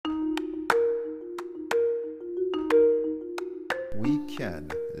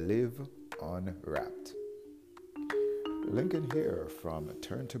can live unwrapped. Lincoln here from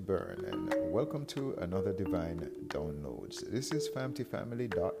Turn to Burn, and welcome to another Divine Downloads. This is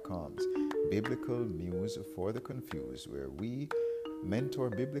FamilyFamily.com's Biblical Muse for the Confused, where we mentor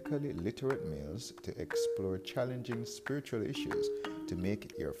biblically literate males to explore challenging spiritual issues to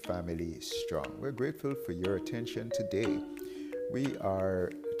make your family strong. We're grateful for your attention today. We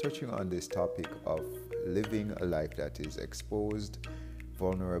are touching on this topic of living a life that is exposed,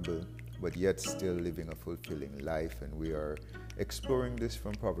 vulnerable, but yet still living a fulfilling life. And we are exploring this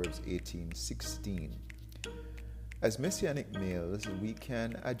from Proverbs 18:16. As messianic males, we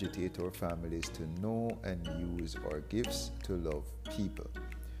can agitate our families to know and use our gifts to love people.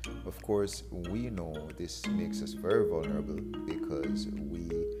 Of course, we know this makes us very vulnerable because we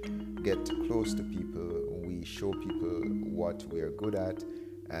get close to people, we show people what we are good at,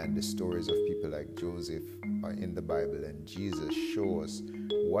 and the stories of people like Joseph are in the Bible, and Jesus show us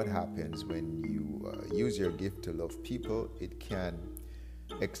what happens when you use your gift to love people.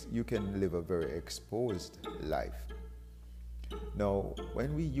 You can live a very exposed life. Now,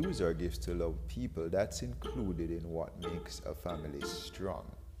 when we use our gifts to love people, that's included in what makes a family strong.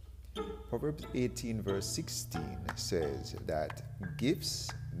 Proverbs 18 verse 16 says that gifts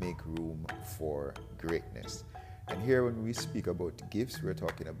make room for greatness. And here when we speak about gifts, we're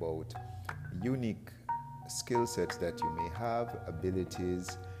talking about unique skill sets that you may have,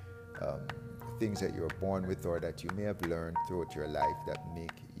 abilities, things that you're born with or that you may have learned throughout your life that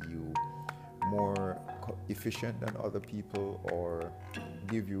make you more efficient than other people or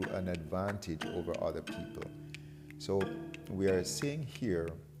give you an advantage over other people. So we are saying here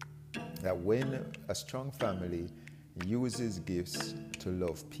that when a strong family uses gifts to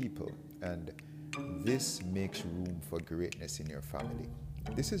love people, and this makes room for greatness in your family.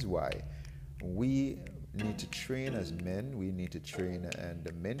 This is why we need to train as men, we need to train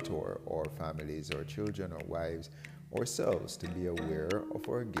and mentor our families, our children, our wives, ourselves to be aware of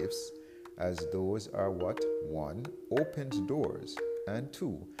our gifts, as those are what? 1, opens doors, and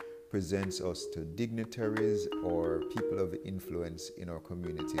 2, presents us to dignitaries or people of influence in our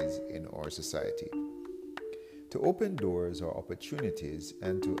communities, in our society. To open doors or opportunities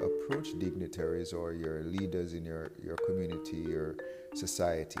and to approach dignitaries or your leaders in your community, your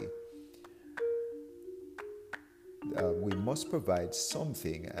society, we must provide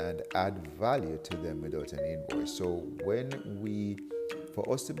something and add value to them without an invoice. So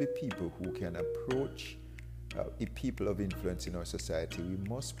for us to be people who can approach people of influence in our society, we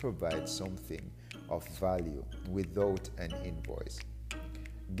must provide something of value without an invoice.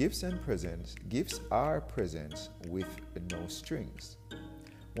 Gifts are presents with no strings.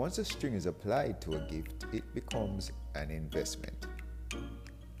 Once a string is applied to a gift, it becomes an investment.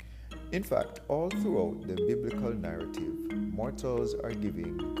 In fact, all throughout the biblical narrative, mortals are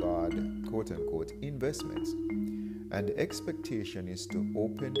giving God, quote-unquote, investments. And the expectation is to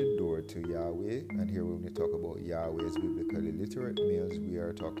open the door to Yahweh. And here when we talk about Yahweh as biblically literate males, we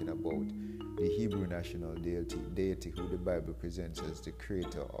are talking about the Hebrew national deity who the Bible presents as the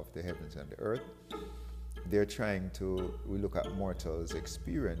creator of the heavens and the earth. We look at mortals'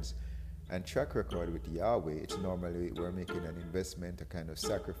 experience and track record with Yahweh. It's normally we're making an investment, a kind of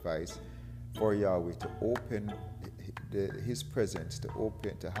sacrifice for Yahweh to open his presence,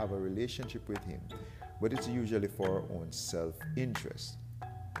 to have a relationship with him. But it's usually for our own self-interest.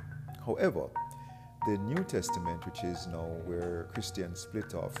 However, the New Testament, which is now where Christians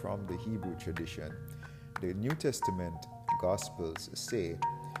split off from the Hebrew tradition, the New Testament Gospels say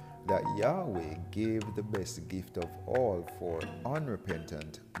that Yahweh gave the best gift of all for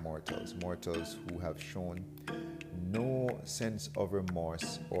unrepentant mortals who have shown no sense of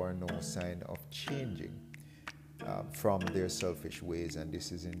remorse or no sign of changing from their selfish ways. And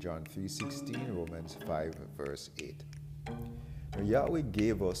this is in John 3:16, Romans 5 verse 8. Now, Yahweh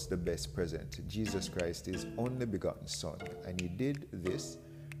gave us the best present, Jesus Christ, his only begotten Son, and he did this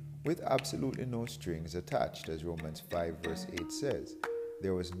with absolutely no strings attached, as Romans 5 verse 8 says.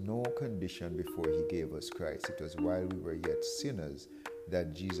 There was no condition before he gave us Christ. It was while we were yet sinners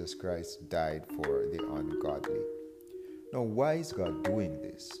that Jesus Christ died for the ungodly. Now, why is God doing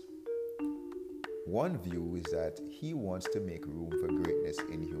this? One view is that he wants to make room for greatness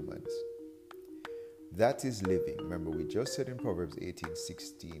in humans. That is living. Remember, we just said in Proverbs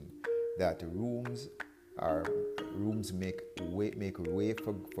 18:16 that rooms make way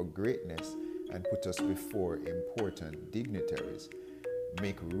for greatness and put us before important dignitaries.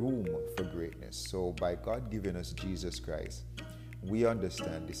 Make room for greatness. So by God giving us Jesus Christ, we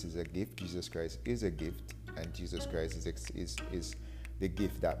understand this is a gift. Jesus Christ is a gift, and Jesus Christ is the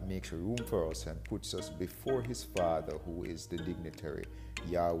gift that makes room for us and puts us before his Father, who is the dignitary.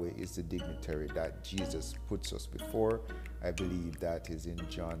 Yahweh is the dignitary that Jesus puts us before. I believe that is in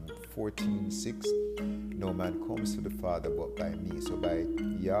John 14:6. No man comes to the Father but by me. So by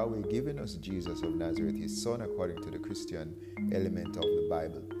Yahweh giving us Jesus of Nazareth, his son, according to the Christian element of the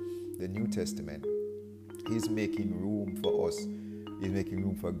Bible, the New Testament, he's making room for us. He's making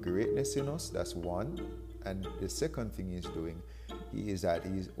room for greatness in us. That's one. And the second thing he's doing is that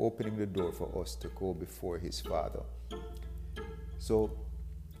he's opening the door for us to go before his Father. So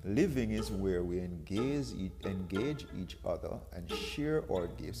living is where we engage each other and share our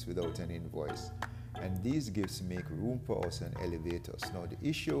gifts without an invoice. And these gifts make room for us and elevate us. Now the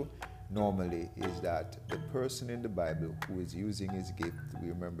issue normally is that the person in the Bible who is using his gift, we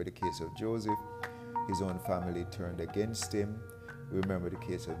remember the case of Joseph, his own family turned against him. We remember the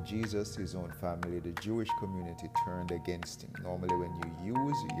case of Jesus, his own family, the Jewish community turned against him. Normally when you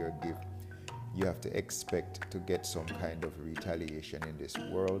use your gift, you have to expect to get some kind of retaliation in this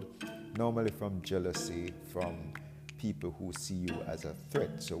world, normally from jealousy, from people who see you as a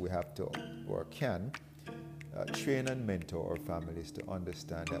threat. So we have to, or can, train and mentor our families to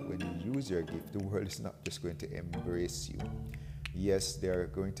understand that when you use your gift, the world is not just going to embrace you. Yes, there are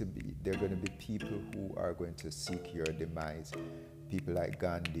going to be people who are going to seek your demise. People like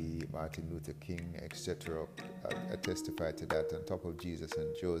Gandhi, Martin Luther King, etc. Testify to that, on top of Jesus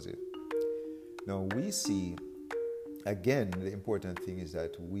and Joseph. Now we see, again, the important thing is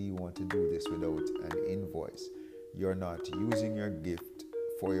that we want to do this without an invoice. You're not using your gift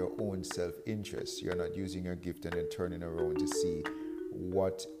for your own self-interest. You're not using your gift and then turning around to see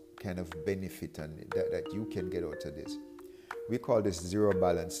what kind of benefit and that you can get out of this. We call this zero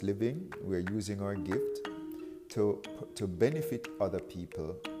balance living. We're using our gift to benefit other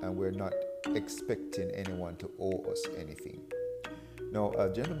people, and we're not expecting anyone to owe us anything. Now, a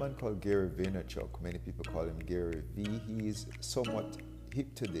gentleman called Gary Vaynerchuk, many people call him Gary V, he is somewhat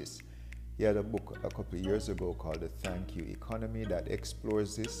hip to this. He had a book a couple of years ago called The Thank You Economy that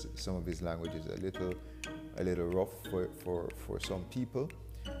explores this. Some of his language is a little rough for some people,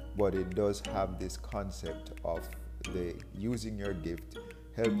 but it does have this concept of the using your gift,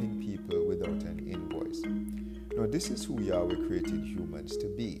 helping people without an invoice. Now, this is who Yahweh created humans to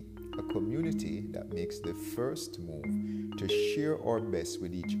be, a community that makes the first move to share our best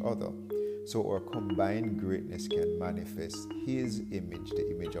with each other, so our combined greatness can manifest his image, the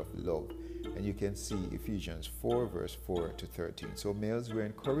image of love. And you can see Ephesians 4 verse 4 to 13. So males, we're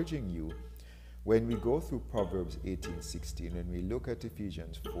encouraging you, when we go through Proverbs 18:16, and we look at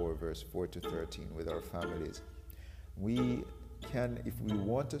Ephesians 4 verse 4 to 13 with our families, we can, if we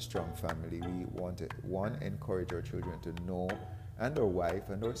want a strong family, we want to, one, encourage our children to know, and our wife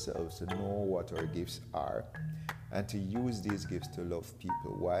and ourselves to know what our gifts are, and to use these gifts to love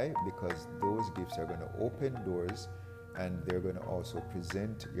people. Why? Because those gifts are going to open doors, and they're going to also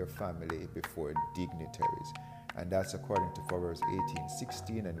present your family before dignitaries. And that's according to Proverbs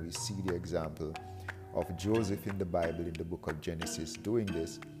 18:16, and we see the example of Joseph in the Bible, in the book of Genesis, doing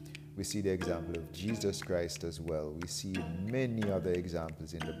this. We see the example of Jesus Christ as well. We see many other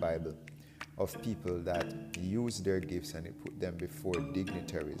examples in the Bible of people that use their gifts and it put them before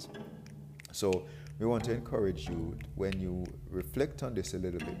dignitaries. So we want to encourage you, when you reflect on this a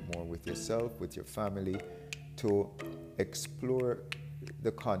little bit more with yourself, with your family, to explore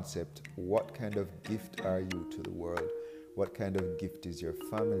the concept, what kind of gift are you to the world? What kind of gift is your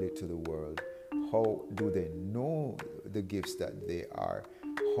family to the world? How do they know the gifts that they are?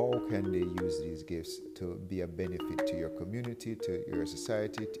 How can they use these gifts to be a benefit to your community, to your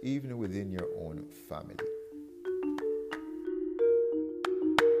society, to even within your own family?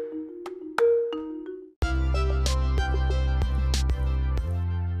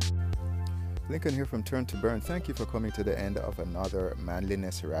 Lincoln here from Turn to Burn. Thank you for coming to the end of another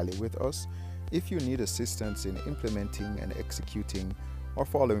manliness rally with us. If you need assistance in implementing and executing or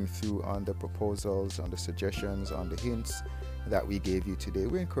following through on the proposals, on the suggestions, on the hints that we gave you today,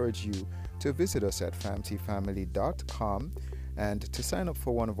 we encourage you to visit us at famtfamily.com and to sign up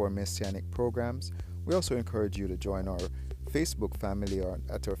for one of our messianic programs. We also encourage you to join our Facebook family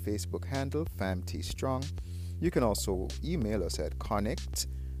at our Facebook handle, FamTStrong. You can also email us at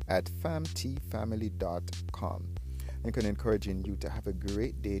connect@famtfamily.com. Lincoln encouraging you to have a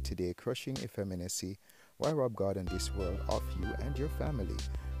great day today, crushing effeminacy while rob God and this world of you and your family.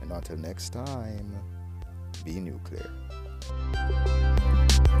 And until next time, be nuclear.